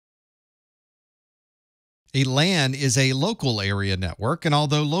A LAN is a local area network, and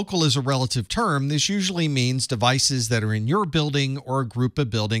although local is a relative term, this usually means devices that are in your building or a group of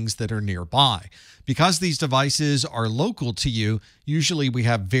buildings that are nearby. Because these devices are local to you, usually we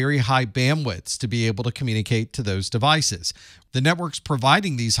have very high bandwidths to be able to communicate to those devices. The networks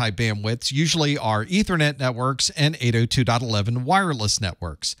providing these high bandwidths usually are Ethernet networks and 802.11 wireless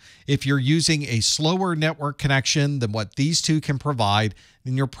networks. If you're using a slower network connection than what these two can provide,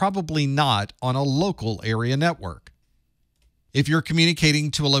 then you're probably not on a local area network. If you're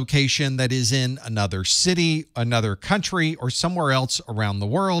communicating to a location that is in another city, another country, or somewhere else around the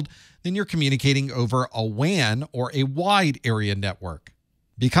world, then you're communicating over a WAN or a wide area network.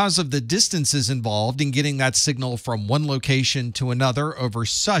 Because of the distances involved in getting that signal from one location to another over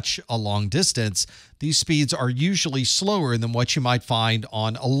such a long distance, these speeds are usually slower than what you might find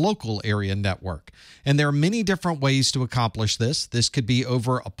on a local area network. And there are many different ways to accomplish this. This could be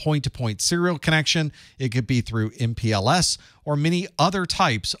over a point-to-point serial connection, it could be through MPLS, or many other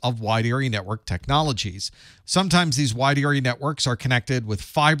types of wide area network technologies. Sometimes these wide area networks are connected with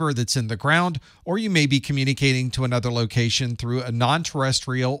fiber that's in the ground, or you may be communicating to another location through a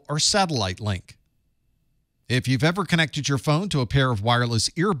non-terrestrial or satellite link. If you've ever connected your phone to a pair of wireless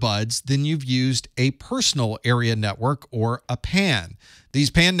earbuds, then you've used a personal area network or a PAN. These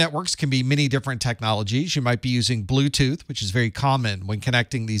PAN networks can be many different technologies. You might be using Bluetooth, which is very common when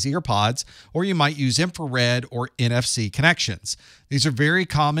connecting these earpods, or you might use infrared or NFC connections. These are very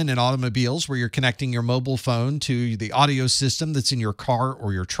common in automobiles where you're connecting your mobile phone to the audio system that's in your car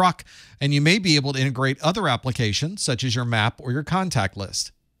or your truck, and you may be able to integrate other applications such as your map or your contact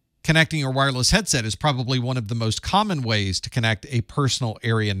list. Connecting your wireless headset is probably one of the most common ways to connect a personal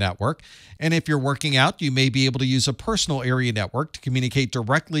area network. And if you're working out, you may be able to use a personal area network to communicate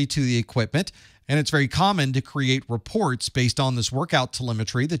directly to the equipment. And it's very common to create reports based on this workout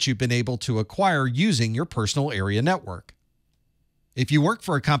telemetry that you've been able to acquire using your personal area network. If you work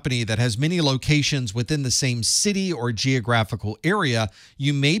for a company that has many locations within the same city or geographical area,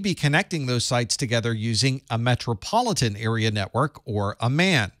 you may be connecting those sites together using a metropolitan area network or a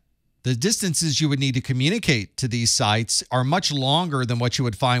MAN. The distances you would need to communicate to these sites are much longer than what you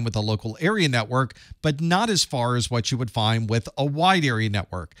would find with a local area network, but not as far as what you would find with a wide area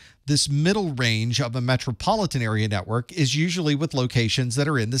network. This middle range of a metropolitan area network is usually with locations that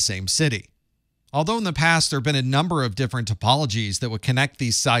are in the same city. Although in the past there have been a number of different topologies that would connect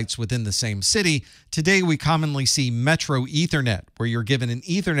these sites within the same city, today we commonly see Metro Ethernet, where you're given an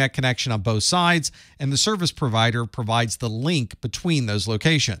Ethernet connection on both sides and the service provider provides the link between those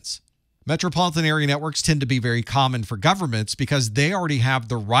locations. Metropolitan area networks tend to be very common for governments because they already have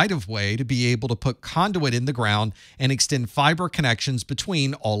the right-of-way to be able to put conduit in the ground and extend fiber connections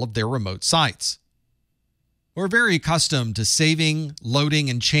between all of their remote sites. We're very accustomed to saving, loading,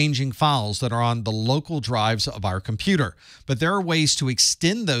 and changing files that are on the local drives of our computer, but there are ways to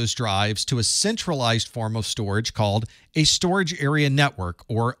extend those drives to a centralized form of storage called a storage area network,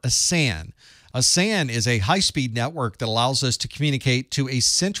 or a SAN. A SAN is a high-speed network that allows us to communicate to a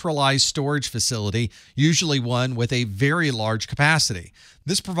centralized storage facility, usually one with a very large capacity.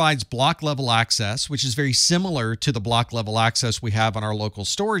 This provides block-level access, which is very similar to the block-level access we have on our local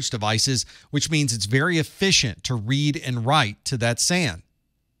storage devices, which means it's very efficient to read and write to that SAN.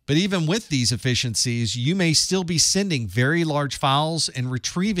 But even with these efficiencies, you may still be sending very large files and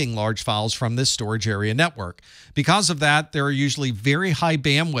retrieving large files from this storage area network. Because of that, there are usually very high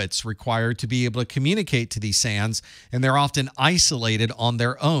bandwidths required to be able to communicate to these SANs, and they're often isolated on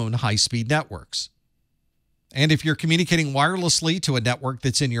their own high-speed networks. And if you're communicating wirelessly to a network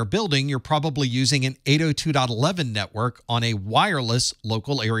that's in your building, you're probably using an 802.11 network on a wireless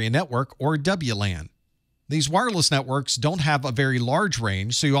local area network, or WLAN. These wireless networks don't have a very large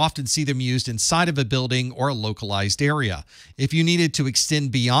range, so you often see them used inside of a building or a localized area. If you needed to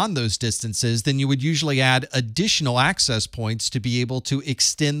extend beyond those distances, then you would usually add additional access points to be able to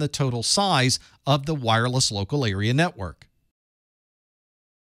extend the total size of the wireless local area network.